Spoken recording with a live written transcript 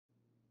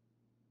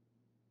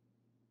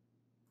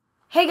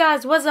Hey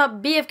guys, what's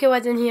up? BFK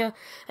was in here,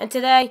 and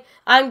today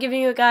I'm giving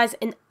you guys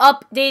an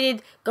updated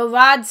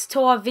garage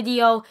tour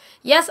video.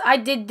 Yes, I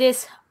did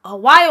this a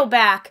while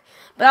back,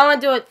 but I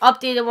want to do an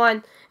updated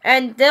one.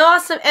 And there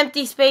are some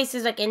empty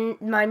spaces like in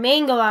my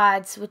main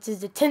garage, which is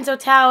the Tinsel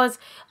Towers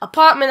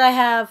apartment I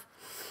have,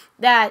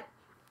 that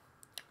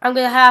I'm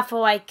going to have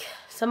for like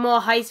some more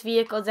heist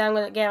vehicles. And I'm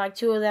going to get like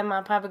 2 of them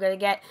I'm probably going to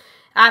get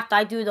after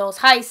I do those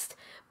heists.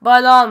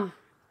 But,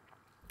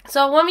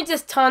 so let me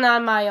just turn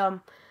on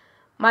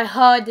my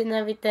HUD and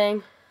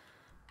everything.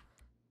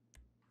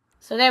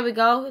 So there we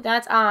go.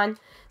 That's on.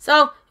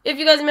 So if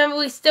you guys remember,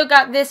 we still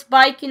got this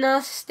bike,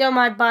 still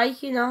my bike,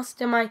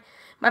 still my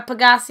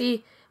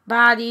Pegasi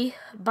body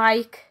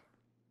bike,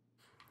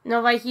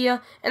 right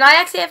here. And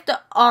I actually have to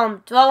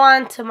throw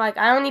on to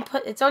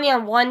it's only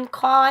on one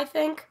car, I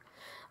think.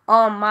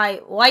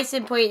 My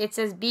license plate, it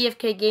says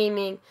BFK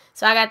Gaming,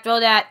 so I gotta throw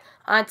that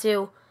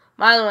onto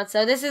my other one.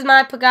 So this is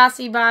my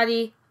Pegasi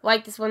body.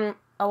 Like this one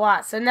a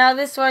lot. So now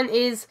this one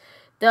is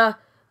the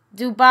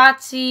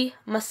Ducati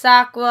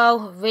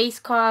Massacro race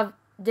car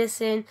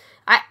edition.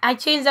 I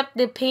changed up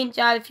the paint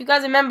job. If you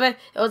guys remember, it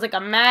was like a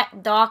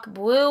matte dark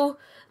blue.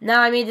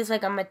 Now I made this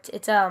like I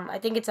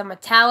think it's a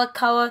metallic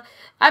color.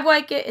 I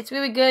like it. It's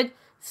really good.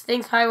 This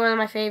thing's probably one of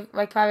my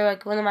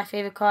favorite, one of my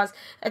favorite cars.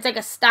 It's like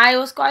a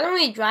stylish car. I don't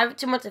really drive it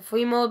too much in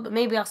free mode, but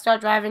maybe I'll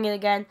start driving it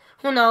again.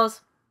 Who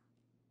knows?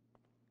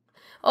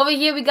 Over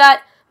here we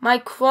got my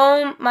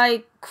chromed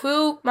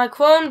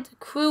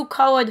crew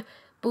colored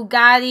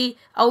Bugatti.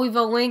 I'll leave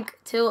a link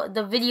to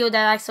the video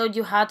that I showed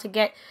you how to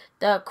get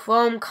the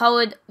chrome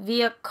colored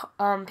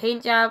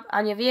paint job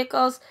on your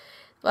vehicles.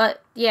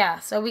 But yeah,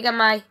 so we got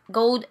my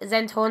gold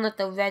Zentorno with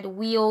the red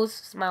wheels.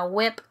 It's my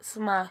whip. It's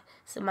my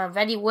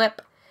ready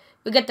whip.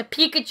 We got the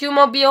Pikachu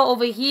mobile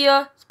over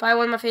here. It's probably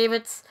one of my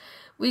favorites.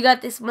 We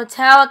got this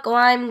metallic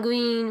lime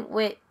green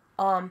with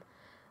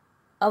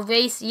a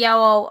race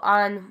yellow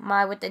on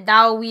with the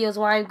Dow wheels,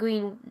 lime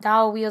green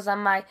Dow wheels on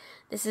my.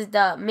 This is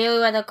the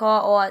Mayweather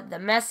car, or the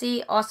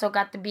Messi. Also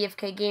got the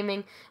BFK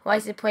Gaming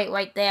license plate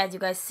right there, as you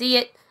guys see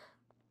it.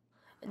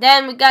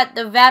 Then we got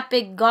the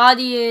Vapid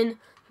Guardian.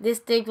 This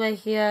thing right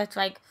here, it's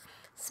like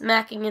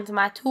smacking into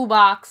my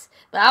toolbox.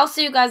 But I'll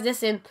see you guys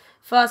this in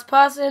first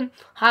person.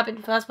 Hop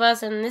in first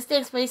person. And this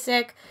thing's pretty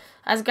sick.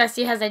 As you guys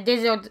see, it has a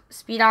digital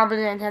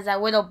speedometer and has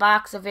that little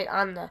box of it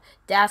on the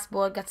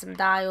dashboard. Got some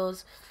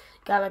dials.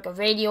 Got like a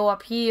radio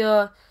up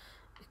here.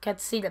 You can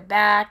see the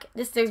back.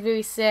 This thing's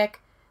really sick.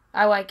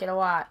 I like it a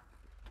lot.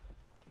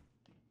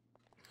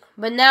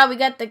 But now we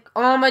got the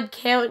armored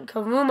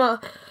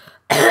Kuruma.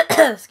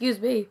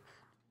 Excuse me.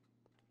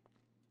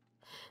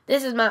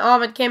 This is my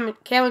armored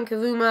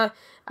Kuruma.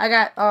 I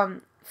got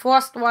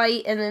frost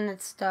white, and then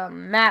it's the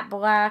matte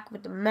black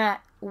with the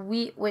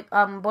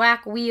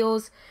black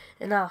wheels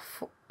and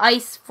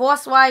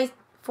frost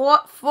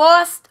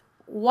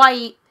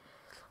white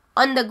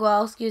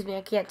underglow. Excuse me,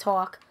 I can't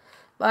talk.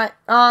 But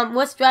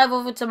let's drive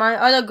over to my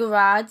other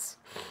garage,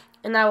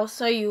 and I will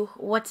show you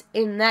what's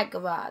in that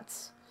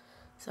garage.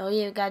 So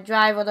yeah, we gotta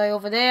drive all the way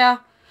over there.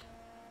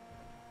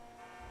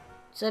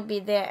 Should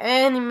be there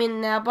any minute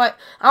now. But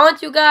I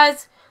want you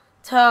guys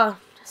to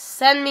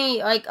send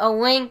me like a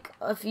link.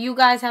 If you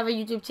guys have a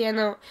YouTube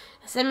channel,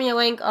 send me a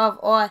link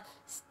or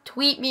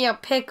tweet me a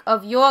pic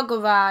of your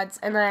garage,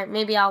 and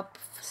maybe I'll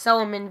sell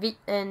them in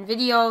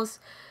videos.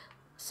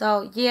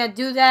 So yeah,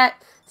 do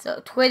that.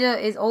 So Twitter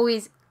is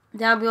always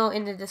down below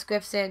in the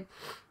description.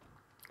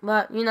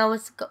 But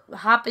let's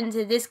hop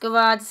into this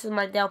garage. This is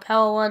my Del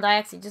Pello one. I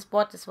actually just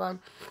bought this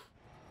one.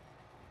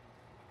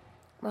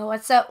 Well,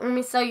 what's up? Let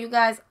me show you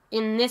guys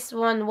in this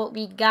one what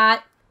we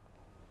got.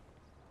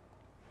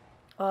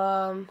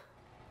 Alright,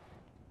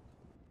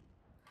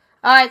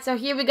 so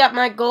here we got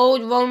my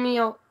gold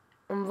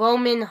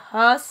Roman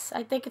Huss,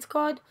 I think it's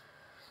called.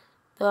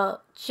 The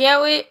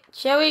Cherry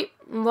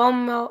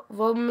Romeo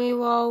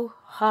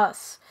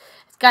Huss.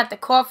 It's got the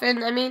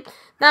coffin. I mean,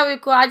 not really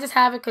cool. I just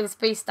have it because it's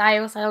pretty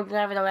stylish. I don't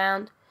drive it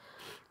around.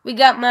 We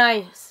got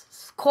my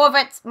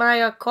Corvette,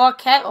 my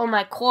Corvette, or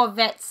my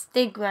Corvette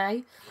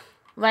Stingray.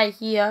 Right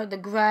here, the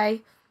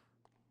gray.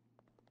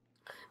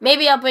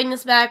 Maybe I'll bring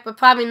this back, but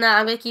probably not.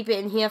 I'm going to keep it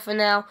in here for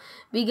now.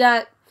 We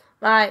got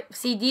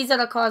see, these are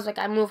the cars, like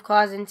I move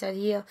cars into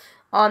here.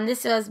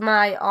 This is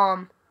my,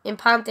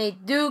 Impante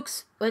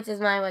Dukes, which is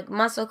my,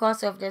 muscle car.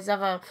 So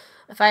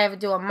if I ever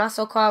do a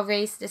muscle car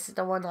race, this is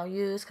the one I'll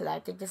use, because I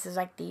think this is,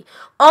 the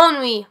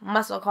only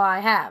muscle car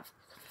I have.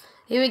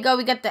 Here we go.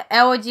 We got the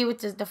LG,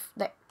 which is the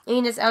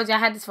Enus LG. I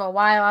had this for a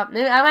while. I'm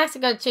actually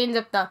going to change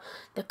up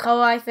the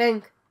color, I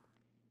think.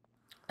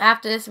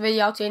 After this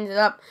video, I'll change it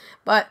up.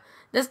 But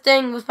this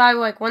thing was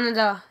probably one of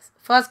the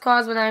first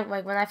cars when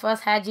I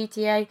first had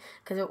GTA,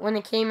 because when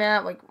it came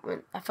out,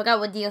 I forgot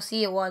what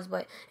DLC it was,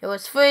 but it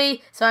was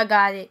free, so I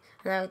got it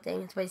and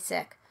everything. It's pretty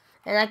sick.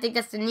 And I think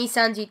that's the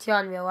Nissan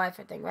GTR in real life,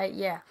 I think, right?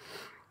 Yeah.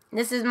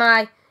 This is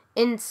my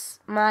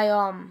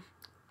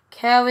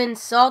Karin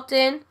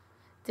Sultan.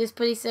 This is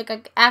pretty sick.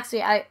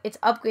 It's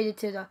upgraded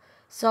to the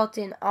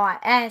Sultan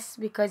RS,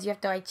 because you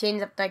have to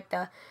change up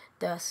the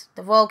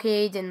the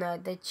Volcades and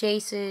the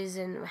Chasers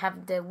and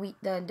have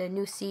the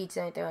new seats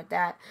and everything like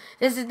that.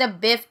 This is the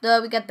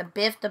Bifta. We got the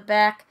Bifta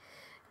back.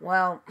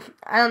 Well,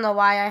 I don't know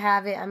why I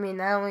have it. I mean,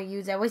 I don't really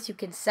use it. I wish you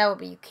can sell it,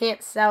 but you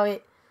can't sell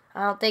it.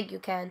 I don't think you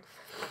can.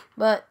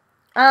 But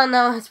I don't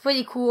know. It's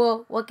pretty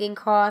cool looking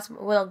car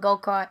with a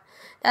go-kart.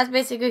 That's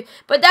basically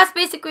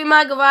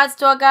my garage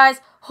tour, guys.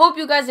 Hope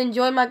you guys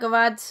enjoyed my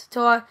garage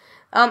tour.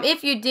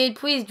 If you did,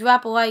 please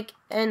drop a like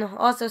and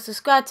also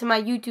subscribe to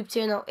my YouTube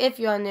channel if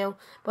you're new.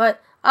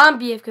 But I'm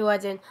BFK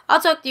Legend.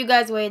 I'll talk to you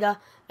guys later.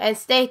 And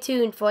stay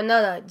tuned for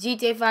another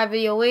GTA 5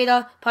 video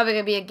later. Probably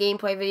going to be a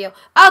gameplay video.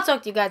 I'll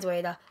talk to you guys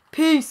later.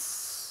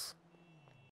 Peace.